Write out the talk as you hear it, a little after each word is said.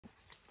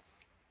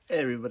Hey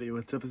everybody,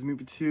 what's up? It's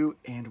Meepy2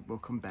 and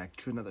welcome back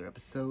to another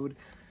episode.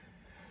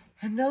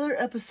 Another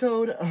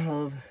episode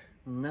of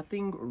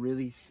nothing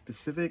really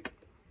specific,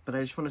 but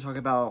I just want to talk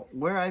about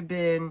where I've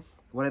been,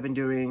 what I've been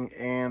doing,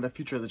 and the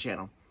future of the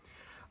channel.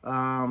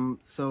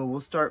 So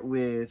we'll start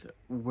with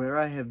where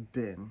I have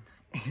been.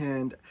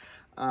 And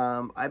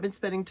I've been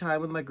spending time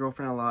with my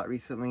girlfriend a lot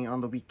recently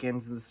on the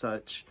weekends and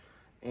such.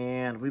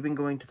 And we've been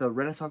going to the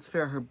Renaissance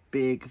Fair, her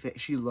big thing.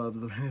 She loves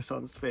the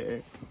Renaissance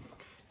Fair.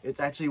 It's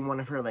actually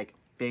one of her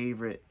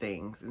favorite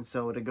things, and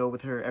so to go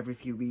with her every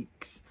few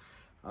weeks,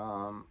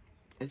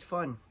 it's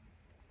fun.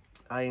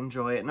 I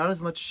enjoy it, not as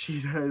much as she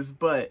does,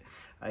 but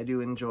I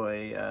do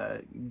enjoy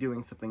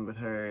doing something with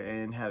her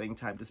and having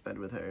time to spend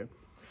with her.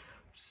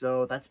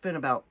 So that's been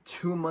about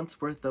 2 months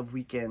worth of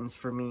weekends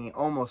for me,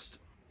 almost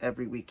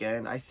every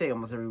weekend. I say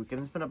almost every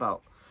weekend. It's been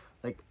about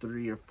like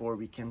 3 or 4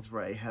 weekends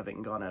where I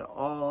haven't gone at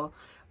all,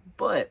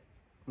 but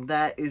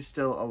that is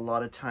still a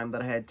lot of time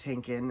that I had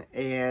taken,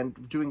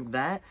 and doing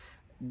that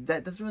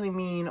doesn't really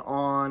mean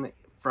on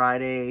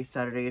Friday,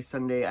 Saturday,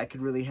 Sunday I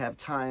could really have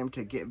time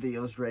to get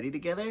videos ready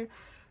together.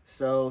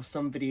 So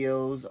some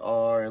videos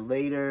are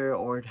later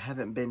or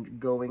haven't been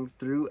going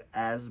through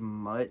as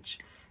much,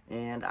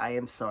 and I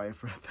am sorry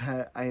for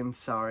that. I am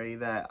sorry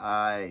that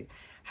I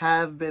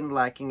have been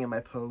lacking in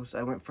my posts.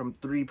 I went from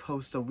 3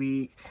 posts a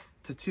week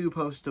to 2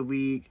 posts a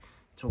week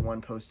to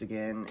 1 post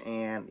again,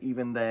 and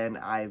even then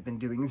I've been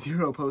doing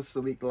 0 posts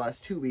a week the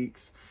last 2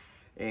 weeks.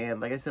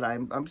 And like I said,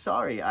 I'm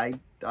sorry. I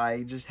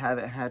just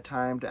haven't had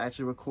time to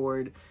actually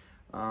record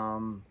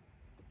um,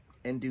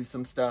 and do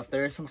some stuff.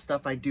 There is some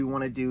stuff I do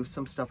want to do,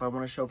 some stuff I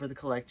want to show for the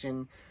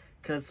collection,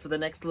 because for the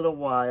next little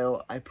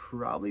while I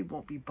probably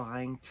won't be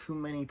buying too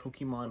many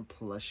Pokemon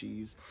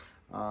plushies.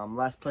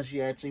 Last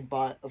plushie I actually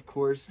bought, of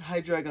course,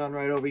 Hydreigon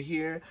right over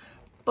here.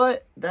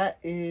 But that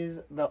is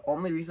the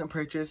only recent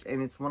purchase,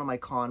 and it's one of my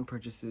con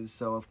purchases,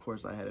 so of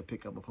course I had to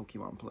pick up a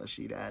Pokemon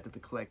plushie to add to the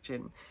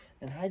collection.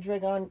 And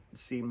Hydreigon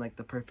seemed like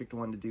the perfect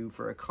one to do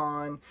for a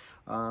con,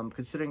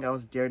 considering I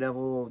was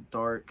Daredevil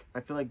Dark. I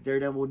feel like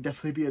Daredevil would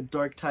definitely be a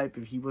Dark type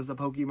if he was a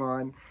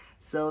Pokemon,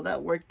 so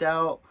that worked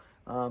out.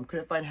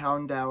 Couldn't find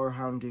Houndour or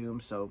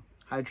Houndoom, so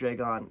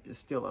Hydreigon is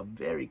still a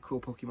very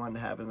cool Pokemon to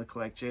have in the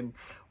collection.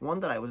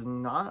 One that I was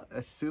not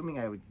assuming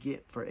I would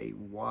get for a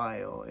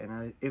while.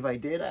 And if I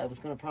did, I was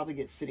going to probably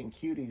get Sitting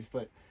Cuties,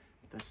 but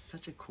that's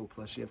such a cool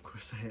plushie. Of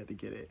course I had to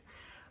get it.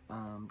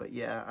 But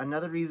yeah,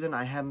 another reason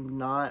I have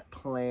not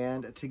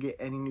planned to get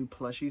any new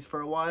plushies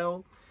for a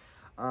while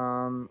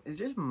is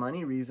just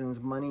money reasons.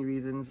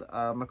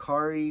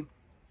 Mercari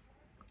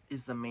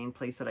is the main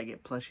place that I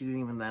get plushies, and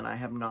even then I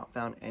have not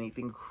found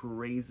anything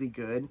crazy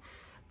good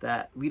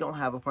that we don't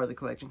have a part of the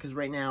collection, because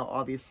right now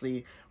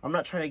obviously I'm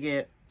not trying to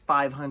get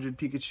 500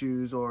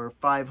 Pikachus or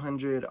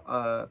 500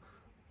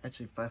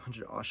 actually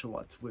 500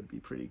 Oshawotts would be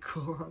pretty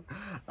cool.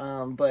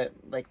 But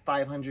like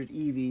 500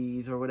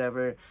 Eevees or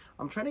whatever.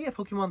 I'm trying to get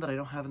Pokemon that I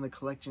don't have in the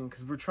collection,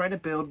 because we're trying to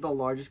build the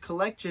largest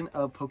collection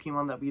of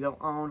Pokemon that we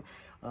don't own,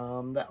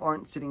 that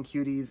aren't Sitting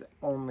Cuties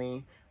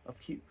only. A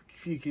few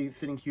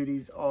Sitting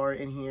Cuties are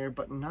in here,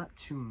 but not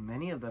too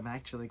many of them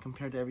actually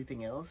compared to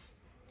everything else.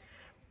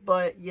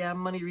 But yeah,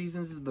 money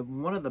reasons is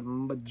one of the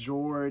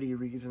majority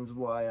reasons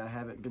why I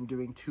haven't been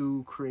doing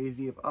too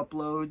crazy of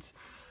uploads.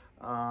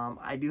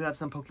 I do have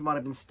some Pokemon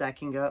I've been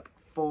stacking up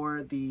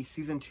for the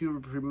Season 2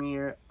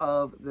 premiere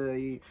of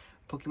the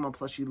Pokemon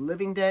Plushie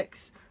Living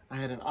Dex. I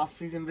had an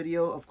off-season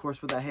video, of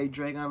course, with that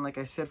Heydragon, like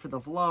I said, for the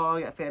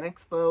vlog at Fan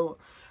Expo.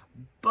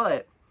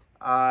 But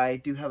I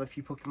do have a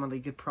few Pokemon that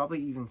you could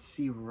probably even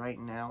see right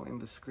now in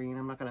the screen.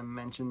 I'm not going to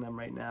mention them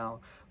right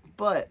now,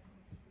 but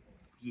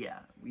yeah,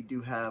 we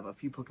do have a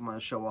few Pokemon to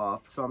show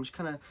off, so I'm just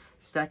kind of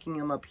stacking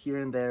them up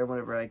here and there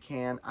whenever I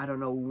can. I don't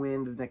know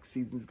when the next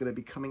season is going to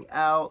be coming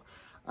out.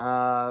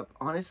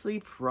 Honestly,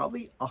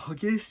 probably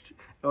August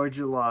or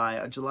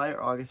July. July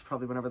or August,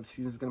 probably whenever the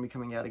season is going to be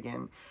coming out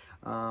again.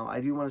 I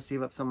do want to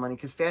save up some money,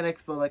 because Fan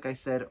Expo, like I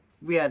said,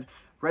 we had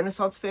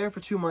Renaissance Fair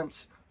for 2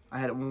 months. I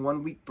had a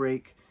 1-week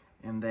break,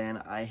 and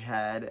then I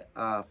had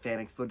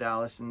Fan Expo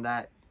Dallas, and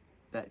that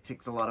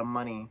takes a lot of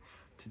money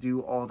to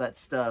do all that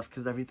stuff,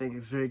 because everything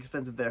is very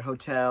expensive there.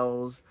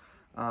 Hotels.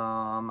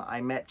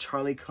 I met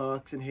Charlie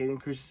Cox and Hayden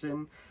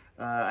Christensen.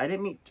 I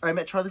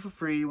met Charlie for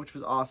free, which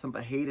was awesome,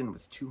 but Hayden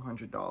was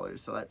 $200,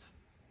 so that's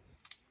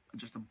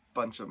just a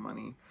bunch of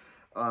money.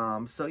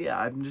 So yeah,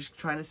 I'm just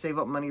trying to save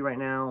up money right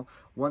now.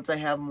 Once I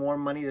have more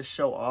money to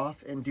show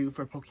off and do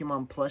for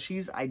Pokemon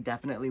plushies, I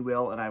definitely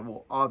will, and I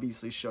will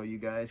obviously show you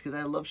guys, because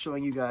I love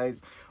showing you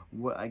guys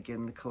what I get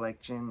in the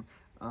collection,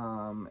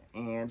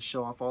 and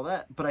show off all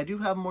that. But I do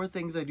have more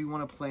things I do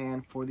want to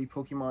plan for the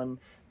Pokemon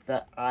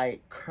that I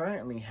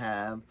currently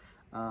have.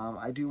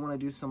 I do want to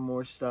do some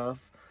more stuff,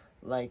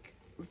 like,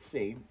 let's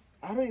see,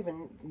 I don't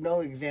even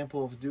know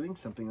example of doing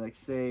something like,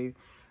 say,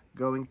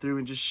 going through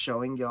and just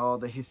showing y'all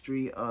the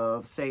history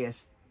of, say, a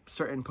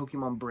certain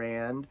Pokemon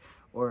brand,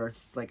 or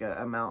like a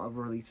amount of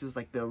releases,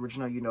 like the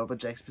original Unova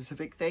Jack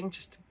specific thing,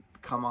 just to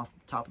come off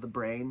the top of the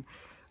brain.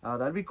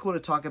 That'd be cool to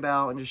talk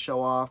about and just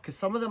show off, because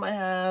some of them I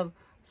have,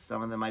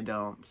 some of them I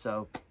don't.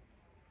 So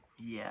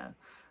Yeah,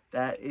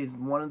 that is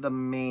one of the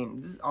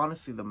main, this is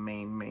honestly the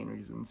main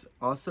reasons.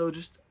 Also,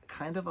 just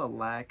kind of a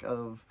lack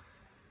of,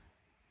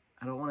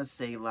 I don't want to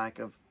say lack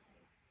of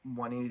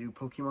wanting to do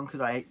Pokemon,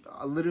 because I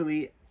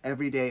literally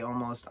every day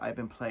almost I've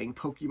been playing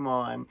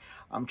Pokemon.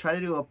 I'm trying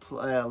to do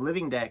a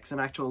living dex, an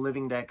actual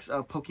living dex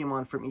of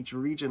Pokemon from each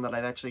region that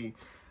I've actually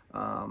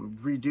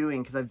redoing,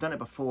 because I've done it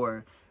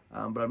before,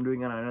 but I'm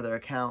doing it on another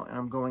account, and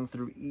I'm going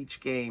through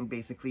each game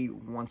basically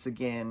once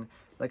again,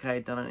 like I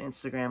had done on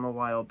Instagram a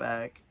while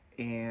back,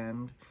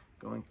 and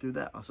going through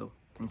that. Also,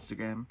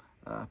 Instagram,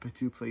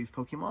 Patu Plays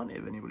Pokemon,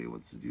 if anybody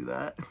wants to do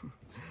that.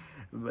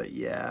 But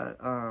yeah,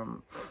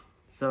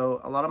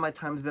 so a lot of my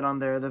time's been on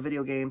there. The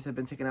video games have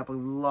been taking up a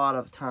lot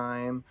of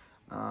time,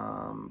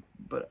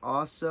 but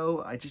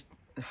also I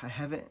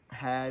haven't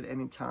had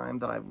any time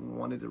that I've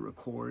wanted to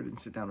record and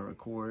sit down and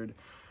record,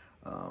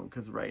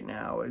 because right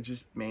now it's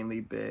just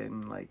mainly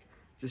been like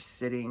just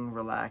sitting,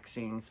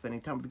 relaxing, spending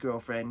time with the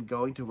girlfriend,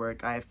 going to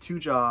work. I have two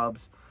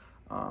jobs,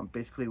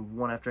 basically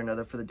one after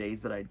another for the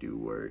days that I do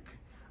work,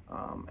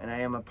 and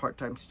I am a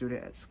part-time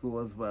student at school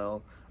as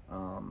well.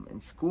 In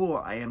school,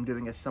 I am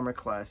doing a summer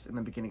class in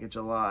the beginning of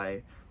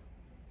July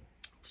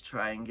to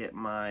try and get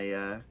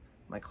my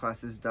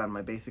classes done,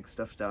 my basic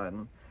stuff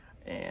done,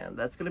 and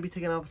that's gonna be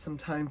taking up some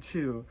time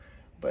too.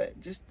 But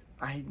just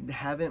I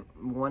haven't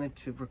wanted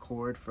to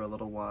record for a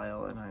little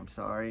while, and I'm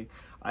sorry.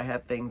 I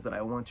have things that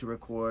I want to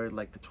record,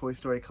 like the Toy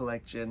Story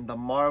collection, the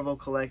Marvel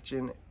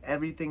collection.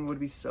 Everything would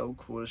be so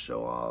cool to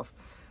show off.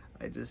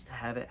 I just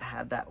haven't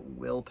had that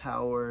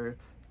willpower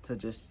to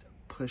just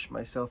push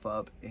myself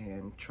up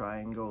and try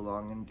and go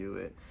along and do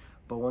it.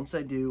 But once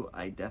I do,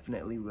 I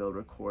definitely will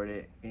record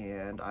it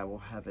and I will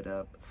have it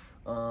up.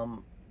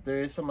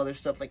 There is some other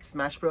stuff like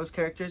Smash Bros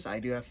characters. I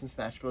do have some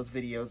Smash Bros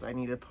videos I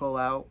need to pull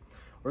out,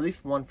 or at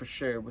least one for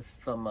sure, with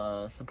some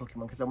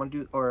Pokemon, because I want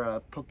to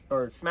do,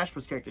 or Smash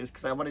Bros characters,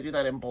 because I want to do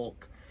that in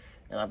bulk.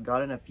 And I've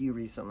gotten a few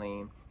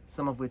recently,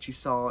 some of which you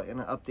saw in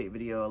an update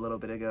video a little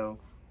bit ago.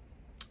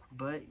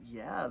 But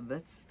yeah,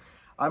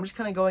 I'm just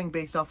kind of going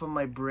based off of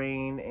my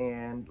brain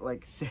and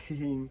like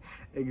saying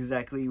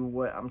exactly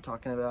what I'm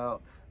talking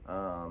about.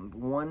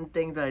 One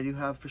thing that I do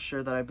have for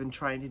sure that I've been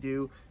trying to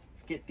do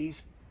is get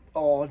these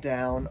all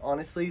down.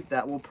 Honestly,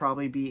 that will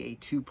probably be a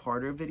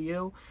two-parter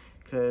video,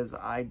 because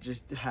I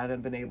just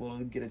haven't been able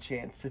to get a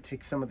chance to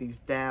take some of these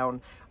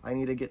down. I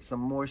need to get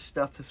some more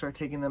stuff to start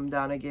taking them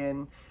down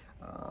again.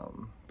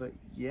 But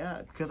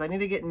yeah, because I need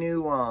to get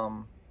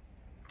new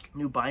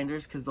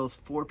binders, because those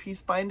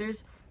 4-piece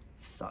binders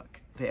suck.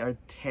 They are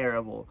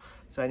terrible.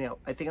 So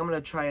I think I'm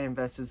gonna try and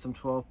invest in some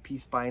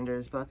 12-piece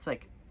binders, but that's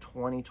like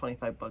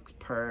 20-25 bucks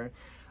per.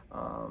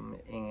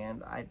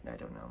 And I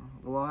don't know.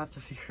 We'll have to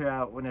figure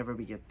out whenever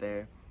we get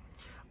there.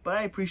 But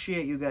I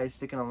appreciate you guys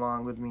sticking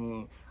along with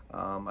me.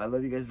 I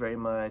love you guys very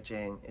much,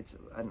 and it's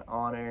an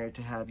honor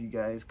to have you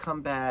guys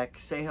come back,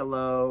 say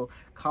hello,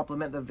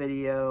 compliment the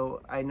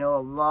video. I know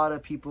a lot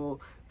of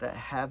people that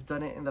have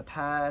done it in the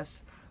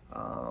past.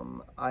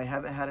 I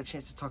haven't had a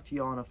chance to talk to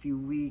y'all in a few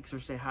weeks or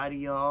say hi to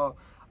y'all.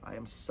 I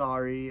am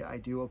sorry, I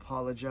do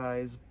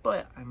apologize,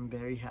 but I'm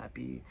very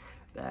happy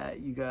that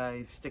you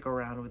guys stick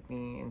around with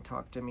me and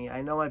talk to me.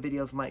 I know my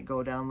videos might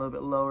go down a little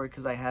bit lower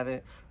because I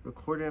haven't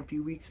recorded in a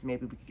few weeks.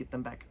 Maybe we could get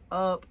them back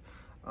up.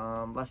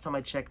 Last time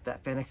I checked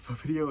that Fan Expo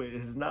video, it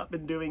has not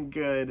been doing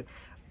good,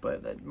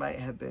 but that might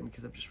have been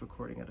because I'm just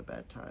recording at a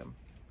bad time.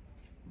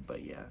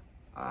 But yeah,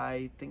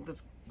 I think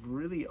that's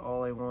really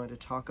all I wanted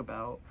to talk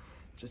about.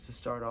 Just to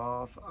start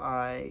off,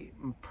 I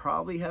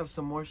probably have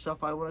some more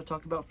stuff I want to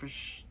talk about for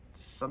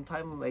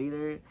sometime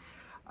later.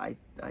 I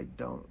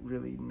don't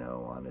really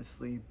know,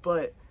 honestly,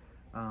 but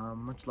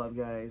much love,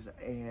 guys,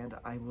 and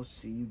I will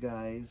see you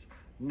guys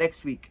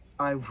next week.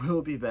 I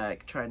will be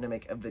back trying to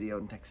make a video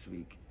next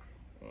week,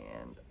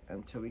 and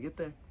until we get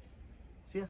there.